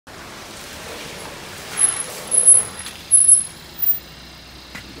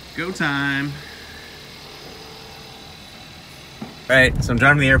Go time. Alright, so I'm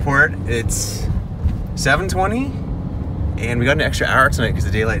driving to the airport. It's 7:20 and we got an extra hour tonight because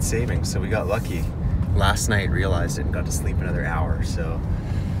of daylight savings, so we got lucky. Last night realized it and got to sleep another hour, so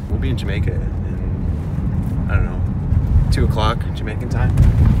we'll be in Jamaica in, I don't know, 2 o'clock Jamaican time.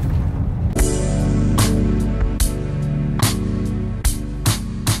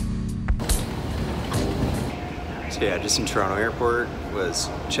 So yeah, just in Toronto airport, was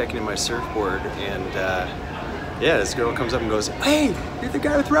checking in my surfboard, and yeah, this girl comes up and goes, "Hey, you're the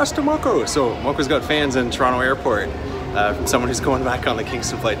guy with Rasta Moko." So Moko's got fans in Toronto airport from someone who's going back on the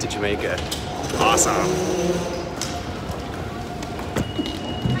Kingston flight to Jamaica. Awesome.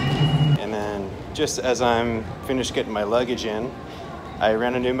 And then just as I'm finished getting my luggage in, I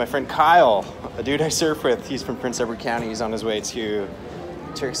ran into my friend Kyle, a dude I surf with. He's from Prince Edward County. He's on his way to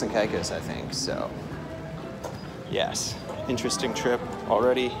Turks and Caicos, I think. So yes, interesting trip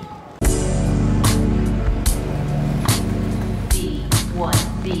already.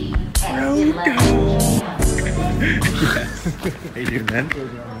 B1B. How you doing, man?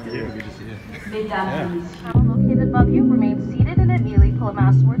 Good to see you. Mid-down located above you. Remain seated and immediately pull a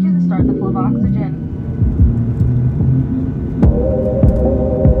mask towards you to start the flow of oxygen.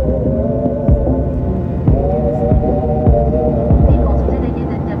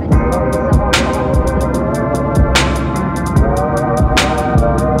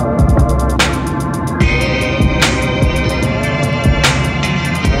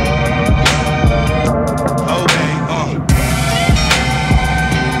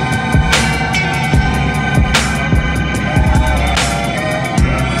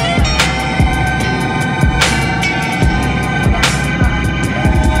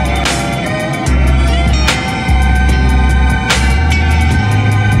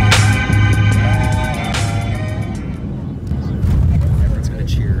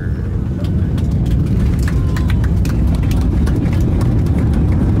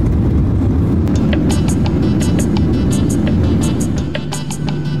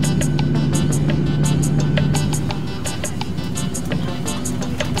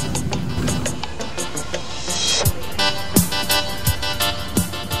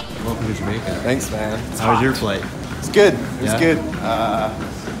 Thanks, man. How was your flight? It's good. It was Yeah? good.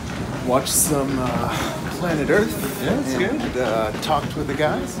 Watched some Planet Earth. Yeah, it's good. Talked with the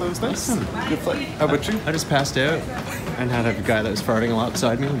guys. So it was nice. Good flight. How about you? I just passed out and had a guy that was farting a lot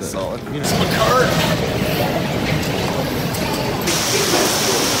beside me. But, Solid. you know.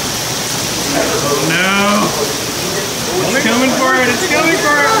 Oh no! It's coming for it! It's coming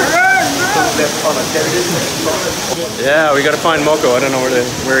for it! Run! Yeah, we gotta find Moko. I don't know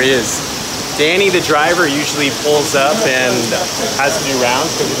where he is. Danny, the driver, usually pulls up and has to do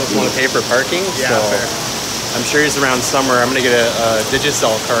rounds because he doesn't want to pay for parking. Yeah, so fair. I'm sure he's around somewhere. I'm gonna get a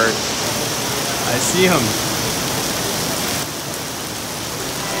Digicel card. I see him.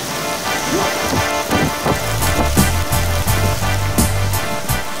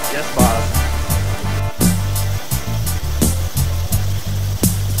 Yes, boss.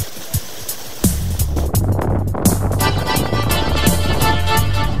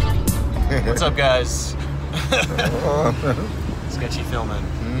 What's up, guys? Sketchy filming.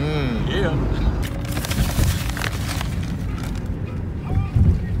 Yeah.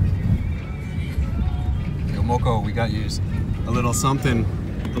 Yo, Moko, we got you a little something,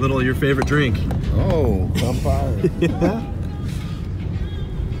 a little of your favorite drink. Oh, vampire. Yeah.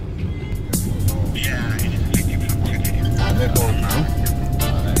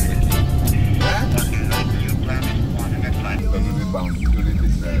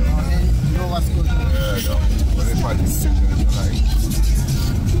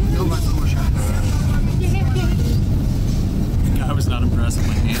 I was not impressed with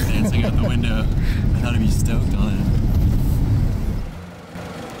my hand dancing out the window. I thought I'd be stoked on it.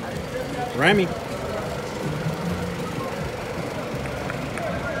 Remy.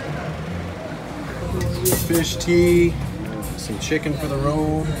 Fish tea, some chicken for the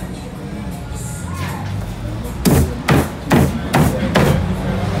road.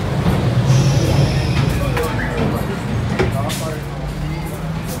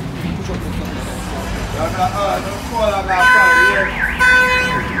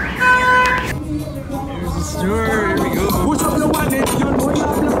 Here's the store, here we go.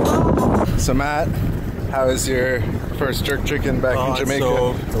 So Matt, how was your first jerk chicken back in Jamaica?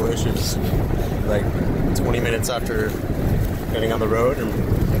 So delicious. Like 20 minutes after getting on the road, and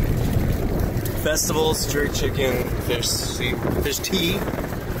festivals, jerk chicken, fish tea.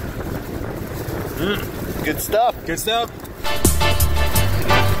 Good stuff. Good stuff.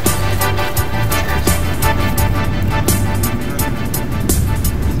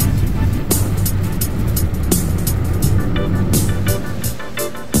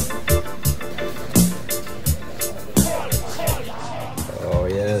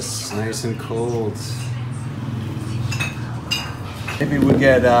 this. Nice and cold. Maybe we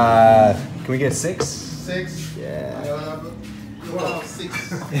get, can we get 6? 6? Yeah. Wow,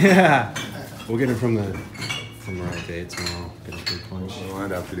 6. Yeah. We'll get it from the right day tomorrow. Get a big punch.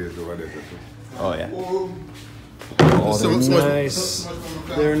 Oh yeah. Oh, they're nice.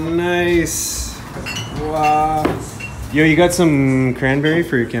 They're nice. Wow. Yo, you got some cranberry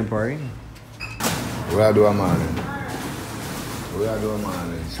for your Campari? What I do a man?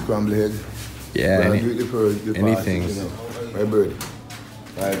 Scrambled egg. Yeah. Anything. My bird.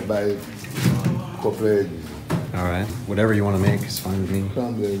 Buy couple eggs. Alright. Whatever you want to make is fine with me.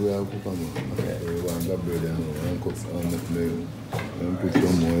 Scrambled egg, we have cook them. Okay. We want that bread and cook and put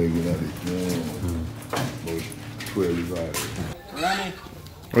some more egg in it. About 12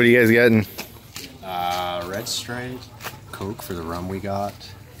 What are you guys getting? Red Stripe, Coke for the rum we got.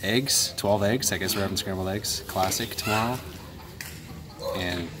 Eggs, 12 eggs. I guess we're having scrambled eggs. Classic tomorrow.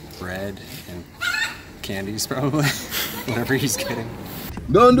 And bread and candies probably. Whatever he's getting.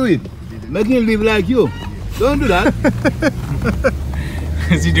 Don't do it. Make him live like you. Don't do that.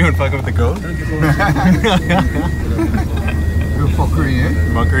 Is he doing fucking with the goat? Fuckery, eh?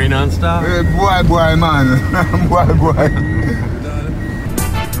 Fuckery non-stop? Hey, boy, man. boy.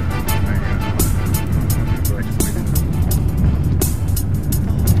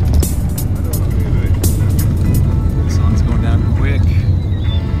 Sun's going down quick.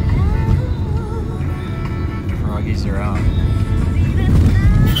 Froggies are out.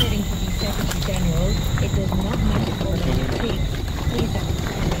 According to the Secretary General, it does not matter for the retreat. Please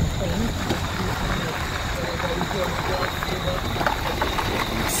understand claims.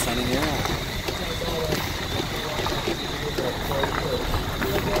 Sunny air.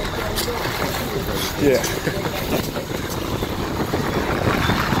 Yeah.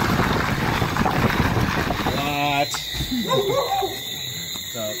 What?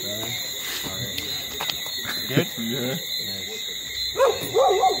 What's up, man? Alright. Good? Yeah.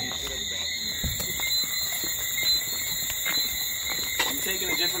 I'm taking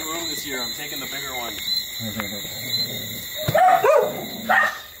a different room this year. I'm taking the bigger one.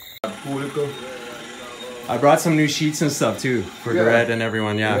 I brought some new sheets and stuff too for the red and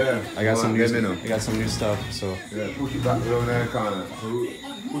everyone. Yeah. I got some new. I got some new stuff. So. Yeah, push it back around that corner.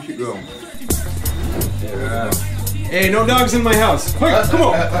 Push it down. Yeah. Hey, no dogs in my house. Quick, come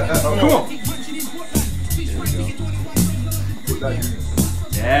on. Come on. Put that in.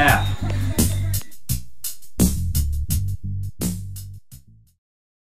 Yeah.